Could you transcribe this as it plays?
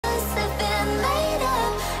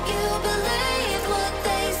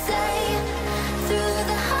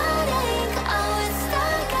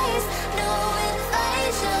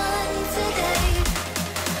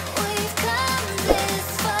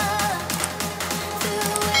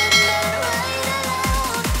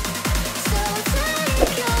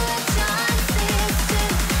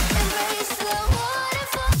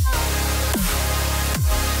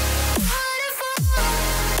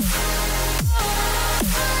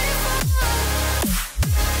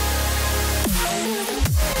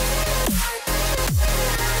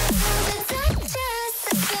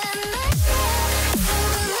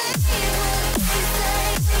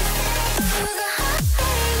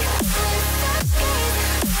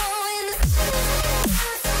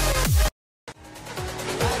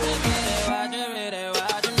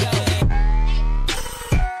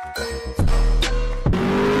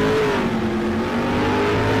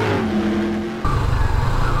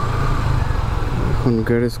এখন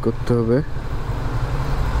গ্যারেজ করতে হবে।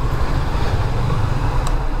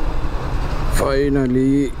 ফাইনালি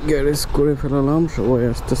গ্যারেজ করে ফেলালাম, সবাই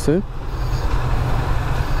আসতেছে।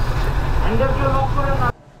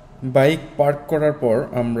 বাইক পার্ক করার পর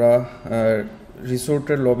আমরা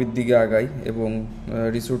রিসোর্টের লবির দিকে আগাই এবং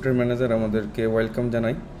রিসোর্টের ম্যানেজার আমাদেরকে ওয়েলকাম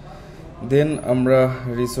জানাই। দেন আমরা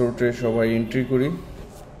রিসোর্টে সবাই এন্ট্রি করি।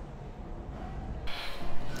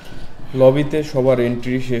 লবিতে সবার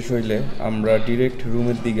এন্ট্রি শেষ হইলে আমরা ডিরেক্ট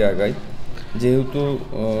রুমের দিকে আগাই। যেহেতু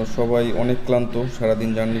সবাই অনেক ক্লান্ত, সারাদিন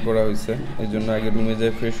জার্নি করা হয়েছে, এই জন্য আগে রুমে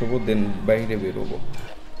যাই ফ্রেশ হবো, দেন বাইরে বেরোবো।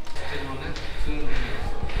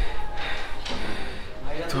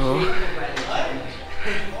 তো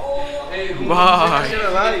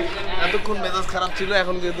ভাই এতক্ষণ মেজাজ খারাপ ছিল,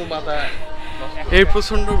 এখন কিন্তু মাথা এই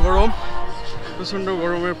প্রচন্ড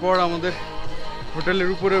গরমের পর আমাদের হোটেলের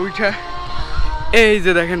উপরে উঠা এই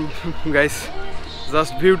যে দেখেন গাইস,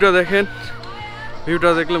 জাস্ট ভিউটা দেখেন। ভিউটা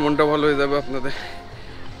দেখলে মনটা ভালো হয়ে যাবে আপনাদের।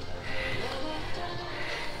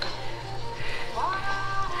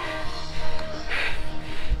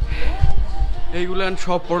 এইগুলো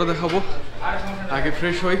সব পরে দেখাবো, আগে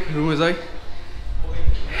ফ্রেশ হই, রুমে যাই।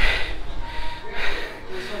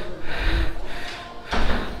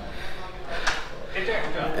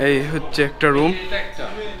 এই হচ্ছে একটা রুম,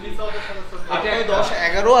 10,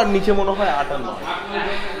 11 আর নিচে মনে হয় 8 আর 9।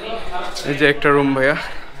 এই যে একটা রুম ভাইয়া।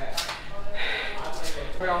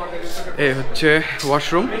 এই হচ্ছে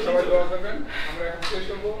ওয়াশরুম।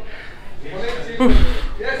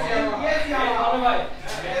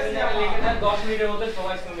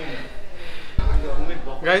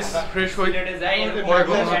 গাইস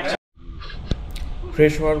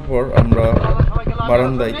ফ্রেশ হওয়ার পর আমরা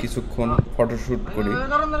বারান্দায় কিছুক্ষণ ফটোশুট করি।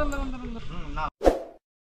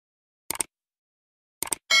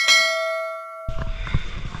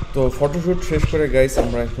 তো ফটোশুট শেষ করে গাইস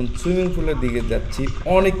আমরা এখন সুইমিং পুলের দিকে যাচ্ছি।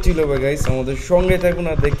 অনেক চিল হবে গাইস, আমাদের সঙ্গে থাকুন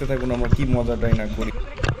আর দেখতে থাকুন আমরা কি মজাটাই না করি।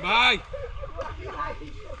 বাই।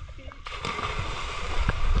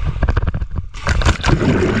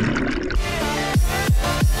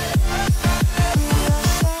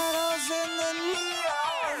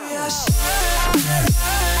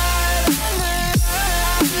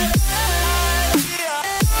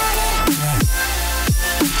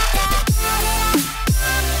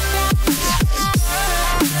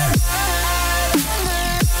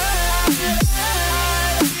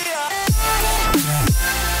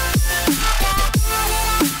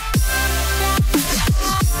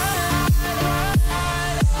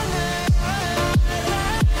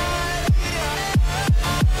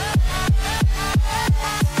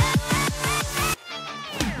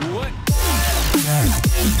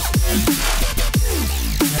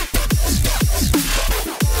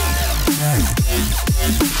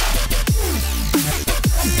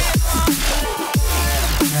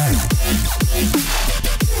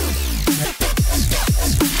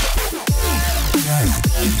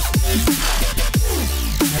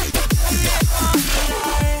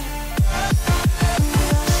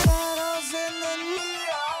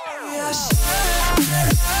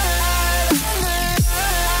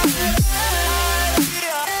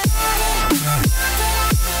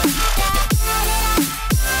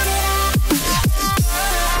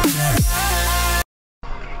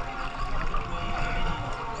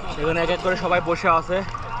 এখানে এক এক করে সবাই বসে আছে,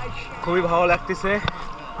 খুবই ভালো লাগতেছে,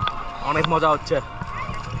 অনেক মজা হচ্ছে।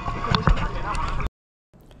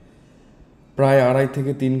 প্রায় 2.5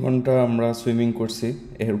 থেকে 3 ঘন্টা আমরা সুইমিং করছি,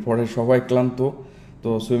 এরপরে সবাই ক্লান্ত। তো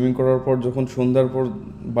সুইমিং করার পর যখন সন্ধ্যার পর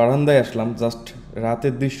বারান্দায় আসলাম, জাস্ট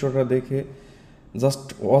রাতের দৃশ্যটা দেখে জাস্ট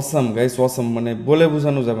অসাম গাইস, অসাম, মানে বলে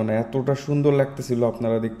বোঝানো যাবে না, এতটা সুন্দর লাগতেছিল।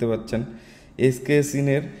 আপনারা দেখতে পাচ্ছেন SKS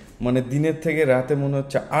ইনের মানে দিনের থেকে রাতে মনে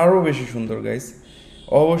হচ্ছে আরও বেশি সুন্দর গাইস।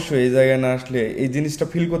 অবশ্যই এই জায়গায় না আসলে এই জিনিসটা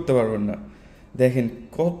ফিল করতে পারবেন না। দেখেন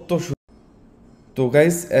কত তো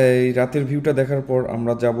গাইস, এই রাতের ভিউটা দেখার পর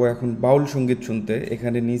আমরা যাব এখন বাউল সঙ্গীত শুনতে।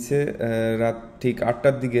 এখানে নিচে রাত ঠিক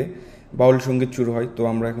 8টার দিকে বাউল সঙ্গীত শুরু হয়, তো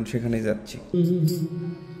আমরা এখন সেখানেই যাচ্ছি।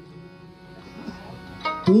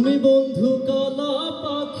 তুমি বন্ধু কালা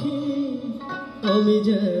পাখি, আমি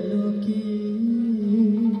যেন কি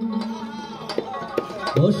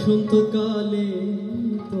বসন্তকালে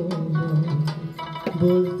তোমায়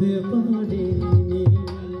বলতে পারিনি।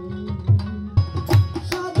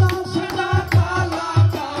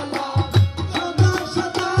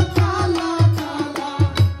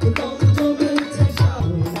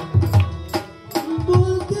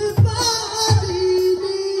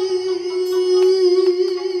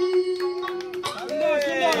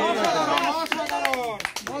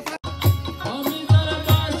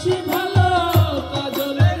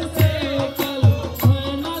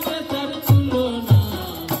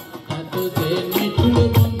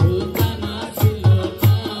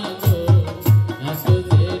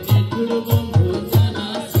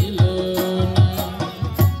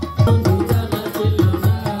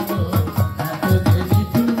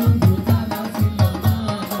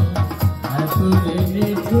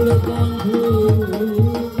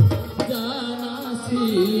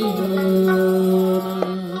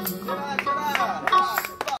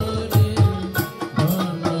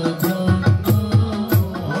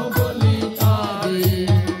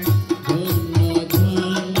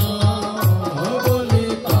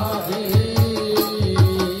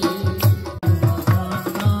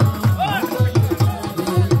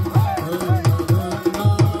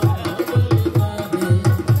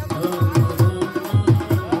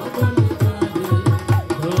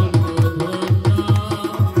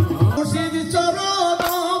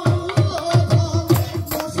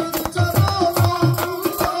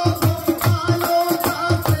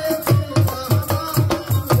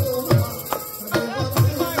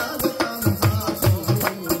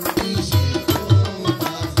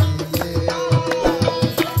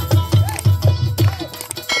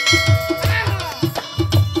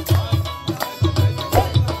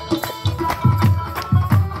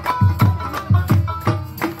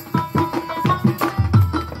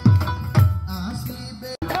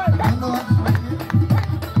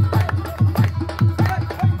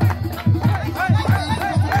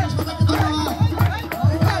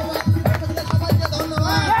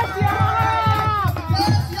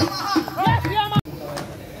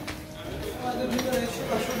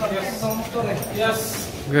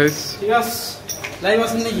 গাইস ঠিক আছে লাইভ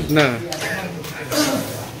আছেন নাকি না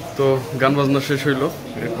তো গান বাজনা শেষ হইলো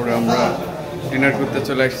এরপরে আমরা ডিনার করতে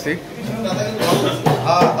চলে আসছি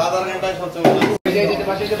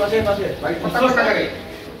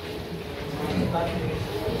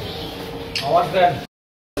আওয়াজ দেন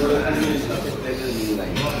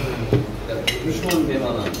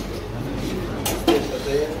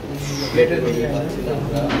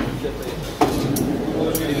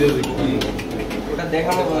ওটা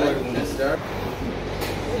দেখানো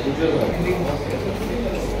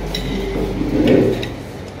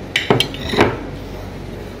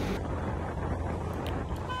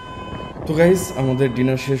তো গাইস আমাদের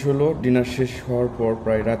ডিনার শেষ হলো ডিনার শেষ হওয়ার পর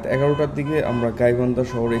প্রায় রাত 11টার দিকে আমরা গাইবান্ধা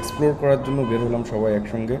শহর এক্সপ্লোর করার জন্য বের হলাম সবাই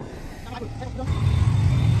একসঙ্গে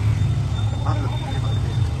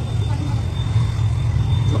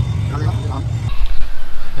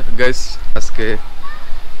গাইস আজকে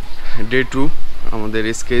ডে 2 আমাদের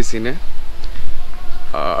SKS ইনে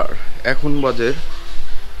আর এখন বাজে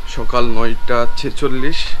সকাল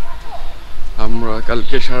 9:46 আমরা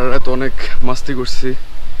কালকে সারা রাত অনেক মাস্তি করছি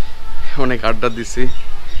অনেক আড্ডা দিছি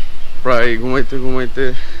প্রায় ঘুমাইতে ঘুমাইতে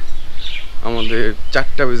আমাদের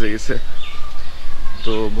 4টা বেজে গেছে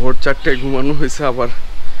তো ভোর 4টায় ঘুমানো হয়েছে আবার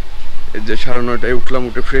এই যে 9:30টায় উঠলাম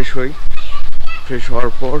উঠে ফ্রেশ হই ফ্রেশ হওয়ার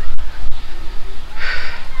পর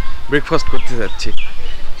ব্রেকফাস্ট করতে যাচ্ছি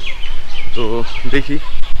তো দেখি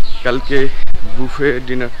কালকে বুফে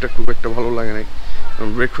ডিনারটা খুব একটা ভালো লাগে নাই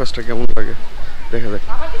ব্রেকফাস্টটা কেমন লাগে দেখা যাক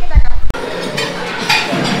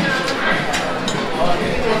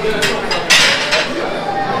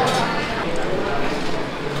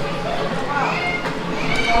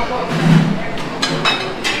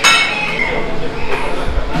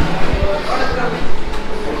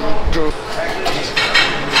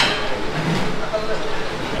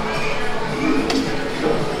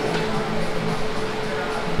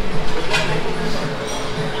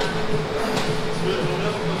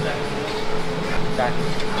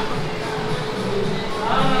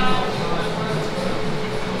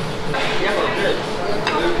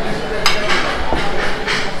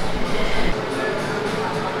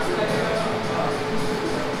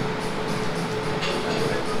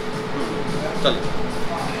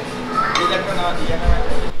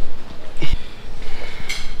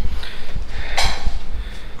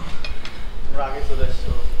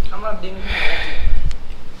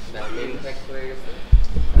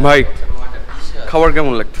ভাই খাবার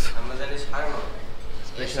কেমন লাগতেছে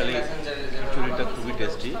স্পেশালি খিচুড়িটা খুবই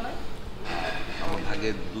টেস্টি আমার ভাগে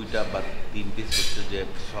 2টা বা 3 পিস হচ্ছে যে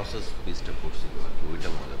সসেস পিসটা পড়ছিল ওইটা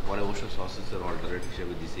মজা পরে অবশ্য সসেসের অল্টারনেট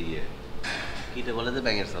হিসেবে দিছে কিটা বলে যে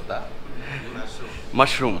ব্যাঙের ছাতা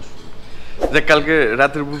মাশরুম যে কালকে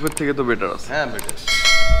রাতের বুফের থেকে তো বেটার আছে হ্যাঁ বেটার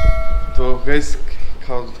তো গাইস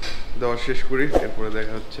খাওয়া দাওয়া শেষ করি এরপরে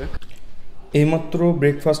দেখা হচ্ছে এইমাত্র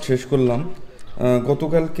ব্রেকফাস্ট শেষ করলাম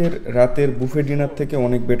গতকালকের রাতের বুফে ডিনার থেকে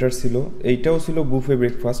অনেক বেটার ছিল এইটাও ছিল বুফে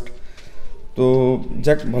ব্রেকফাস্ট তো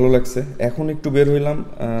যাক ভালো লাগছে এখন একটু বের হইলাম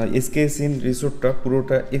SKS ইন রিসোর্টটা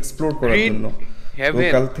পুরোটা এক্সপ্লোর করার জন্য তো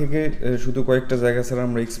কাল থেকে শুধু কয়েকটা জায়গা ছাড়া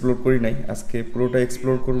আমরা এক্সপ্লোর করি নাই আজকে পুরোটা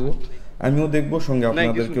এক্সপ্লোর করব আমিও দেখব সঙ্গে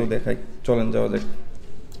আপনাদেরকেও দেখাই চলেন যাওয়া যাক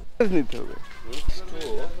নিতে হবে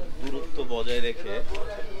দূরত্ব বজায় রেখে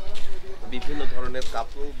বিভিন্ন ধরনের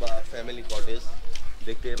কাপল বা ফ্যামিলি কটেজ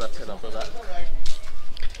দেখতে পাচ্ছেন আপনারা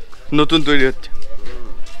নতুন তৈরি হচ্ছে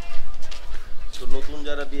তো নতুন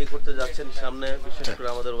যারা বিয়ে করতে যাচ্ছেন সামনে বিশেষ করে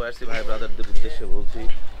আমাদের YRC ভাই ব্রাদারদের উদ্দেশ্যে বলছি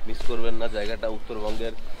মিস করবেন না জায়গাটা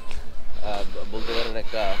উত্তরবঙ্গের বলতে পারেন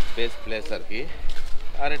একটা বেস্ট প্লেস আর কি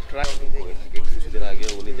আরে ট্রাই করে থাকে কিছুদিন আগে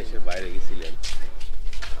উনি দেশের বাইরে গেছিলেন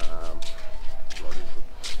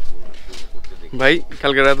ভাই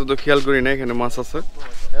কালকে রাতে তো খেয়াল করি না এখানে মাছ আছে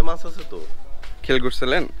হ্যাঁ মাছ আছে তো খেয়াল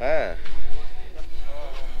করছিলেন হ্যাঁ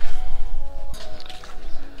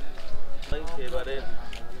এবারে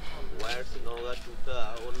YRC নওগাঁ ট্যুরটা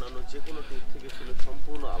অন্যান্য যে কোনো ট্যুর থেকে ছিল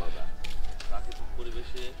সম্পূর্ণ আলাদা প্রাকৃতিক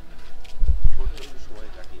পরিবেশে প্রচন্ড সময়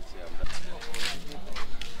কাটিয়েছি আমরা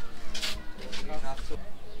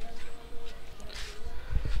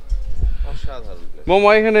অসাধারণ মামা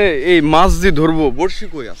এখানে এই মাছ যে ধরবো বড়শি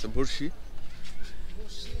কই আছে বড়শি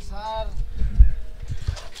স্যার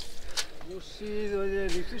ওই যে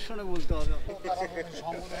রিসিপশনে বলতে হবে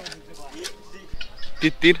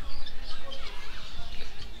তিতির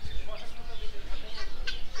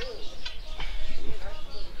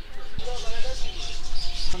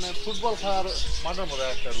মানে ফুটবল খেলার মাঠের মধ্যে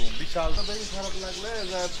একটা রুম বিশাল দেখি খারাপ লাগলে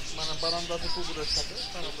মানে বারান্দা আছে পুকুরের সাথে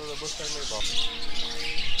বসে থাকলে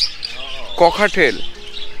ককাটেল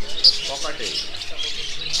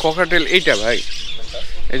ককাটেল এইটা ভাই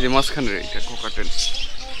এই যে মাঝখানের এইটা ককাটেল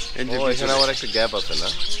এই যে এখানে আবার একটা গ্যাপ আছে না?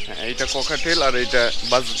 হ্যাঁ, এইটা ককাটেল আর এইটা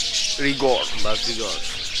বাজরিগর।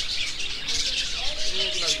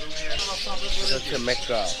 এটা হচ্ছে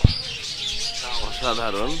মেক্কা,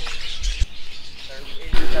 অসাধারণ।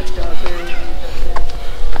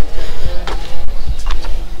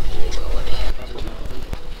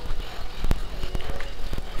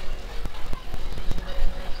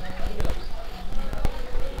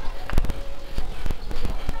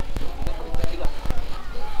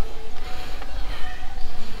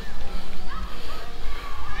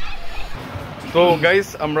 তো গাইস,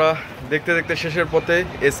 আমরা দেখতে দেখতে শেষের পথে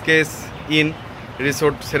SKS ইন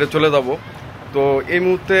রিসোর্ট ছেড়ে চলে যাব। তো এই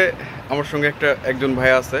মুহূর্তে আমার সঙ্গে একজন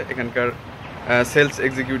ভাই আছে এখানকার সেলস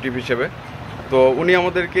এক্সিকিউটিভ হিসেবে। তো উনি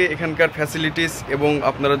আমাদেরকে এখানকার ফ্যাসিলিটিস এবং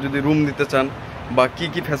আপনারা যদি রুম নিতে চান বা কি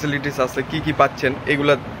কি ফ্যাসিলিটিস আছে, কি কি পাচ্ছেন,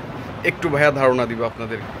 এগুলা একটু ভাইয়া ধারণা দিব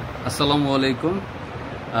আপনাদের। আসসালামু আলাইকুম,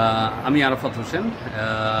 আমি আরাফাত হোসেন।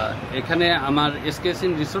 এখানে আমার SKS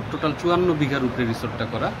ইন রিসোর্ট টোটাল 54 বিঘার উপরে রিসোর্টটা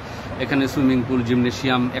করা। এখানে সুইমিং পুল,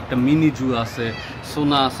 জিমনেশিয়াম, একটা মিনি জু আছে,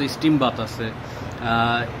 সোনা আছে, স্টিম বাথ আছে।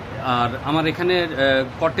 আর আমার এখানে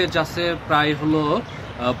কটেজ আছে প্রায় হলো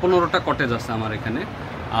 15টা কটেজ আছে আমার এখানে।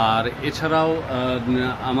 আর এছাড়াও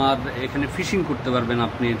আমার এখানে ফিশিং করতে পারবেন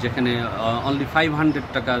আপনি, যেখানে অনলি 500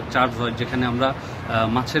 টাকা চার্জ হয়, যেখানে আমরা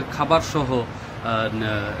মাছের খাবার সহ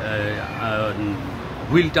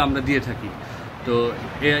হুইলটা আমরা দিয়ে থাকি। তো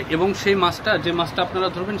এবং সেই মাছটা, যে মাছটা আপনারা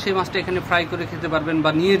ধরবেন, সেই মাছটা এখানে ফ্রাই করে খেতে পারবেন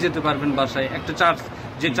বা নিয়ে যেতে পারবেন বাসায়। একটা চার্জ,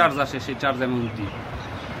 যে চার্জ আসে সেই চার্জ অ্যামাউন্ট দিই।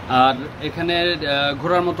 আর এখানে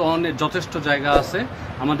ঘোরার মতো অনেক যথেষ্ট জায়গা আছে।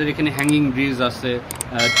 আমাদের এখানে হ্যাঙ্গিং ব্রিজ আছে,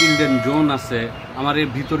 চিলড্রেন জোন আছে, আমার এর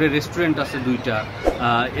ভিতরে রেস্টুরেন্ট আছে 2টা।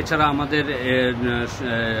 এছাড়া আমাদের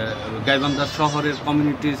গাইবান্ধা শহরের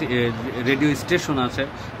কমিউনিটি রেডিও স্টেশন আছে,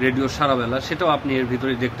 রেডিও সারাবেলা, সেটাও আপনি এর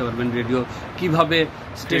ভিতরে দেখতে পারবেন। রেডিও কিভাবে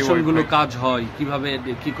স্টেশনগুলো কাজ হয়, কিভাবে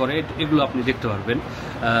কি করে, এগুলো আপনি দেখতে পারবেন।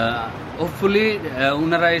 হোপফুলি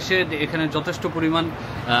ওনারা এসে এখানে যথেষ্ট পরিমাণ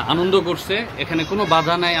আনন্দ করছে। এখানে কোনো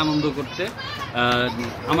বাধা নাই আনন্দ করতে।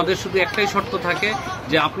 আমাদের শুধু একটাই শর্ত থাকে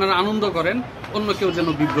যে আপনারা আনন্দ করেন, অন্য কেউ যেন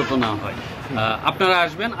বিব্রত না হয়। আপনারা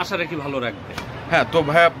আসবেন, আশা রাখি ভালো রাখবে। হ্যাঁ, তো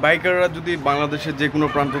ভাইয়া, বাইকাররা যদি বাংলাদেশের যে কোনো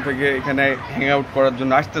প্রান্ত থেকে এখানে হ্যাং আউট করার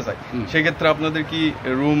জন্য আসতে চায়, সেক্ষেত্রে আপনাদের কি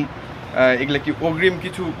রুম এগুলা কি অগ্রিম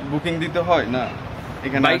কিছু বুকিং দিতে হয় না?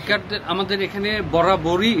 এখানে বাইকারদের আমাদের এখানে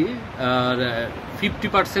বরাবরই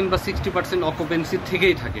 50% বা 60% অকুপেন্সি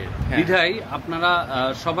থেকেই থাকে। বিধায় আপনারা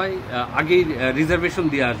সবাই আগেই রিজার্ভেশন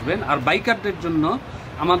দিয়ে আসবেন। আর বাইকারদের জন্য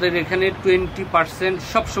আমাদের এখানে 20%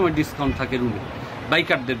 সবসময় ডিসকাউন্ট থাকে রুমে,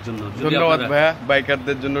 বাইকারদের জন্য। ধন্যবাদ ভাইয়া,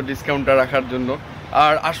 বাইকারদের জন্য ডিসকাউন্টটা রাখার জন্য।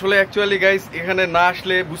 আর আসলে অ্যাকচুয়ালি গাইস, এখানে না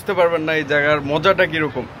আসলে বুঝতে পারবেন না এই জায়গার মজাটা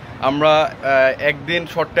কীরকম। আমরা একদিন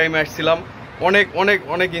শর্ট টাইমে আসছিলাম, অনেক অনেক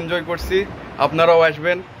অনেক এনজয় করছি। আপনারাও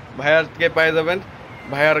আসবেন, ভাইয়ারকে পেয়ে যাবেন।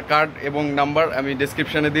 ভাইয়ার কার্ড এবং নাম্বার আমি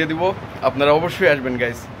ডেসক্রিপশানে দিয়ে দিব, আপনারা অবশ্যই আসবেন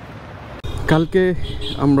গাইস। কালকে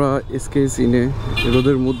আমরা SKS ইনে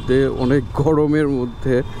রোদের মধ্যে, অনেক গরমের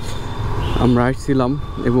মধ্যে আমরা আসছিলাম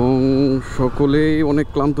এবং সকলেই অনেক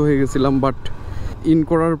ক্লান্ত হয়ে গেছিলাম। বাট ইন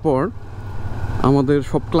করার পর আমাদের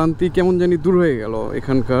সব ক্লান্তি কেমন জানি দূর হয়ে গেল।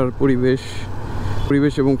 এখানকার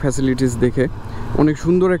পরিবেশ এবং ফ্যাসিলিটিস দেখে অনেক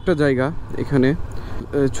সুন্দর একটা জায়গা। এখানে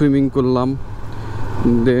সুইমিং করলাম,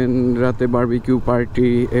 দেন রাতে বারবিকিউ পার্টি,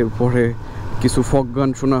 এরপরে কিছু ফক গান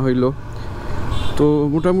শোনা হইলো। তো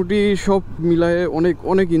মোটামুটি সব মিলায়ে অনেক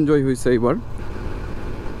অনেক এনজয় হয়েছে এবার।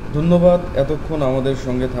 ধন্যবাদ এতক্ষণ আমাদের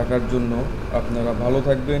সঙ্গে থাকার জন্য। আপনারা ভালো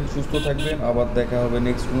থাকবেন, সুস্থ থাকবেন। আবার দেখা হবে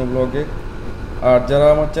নেক্সট কোনো ব্লগে। আর যারা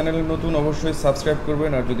আমার চ্যানেলে নতুন, অবশ্যই সাবস্ক্রাইব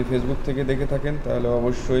করবেন। আর যদি ফেসবুক থেকে দেখে থাকেন তাহলে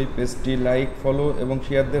অবশ্যই পেজটি লাইক, ফলো এবং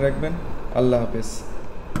শেয়ার দিয়ে রাখবেন। আল্লাহ হাফেজ।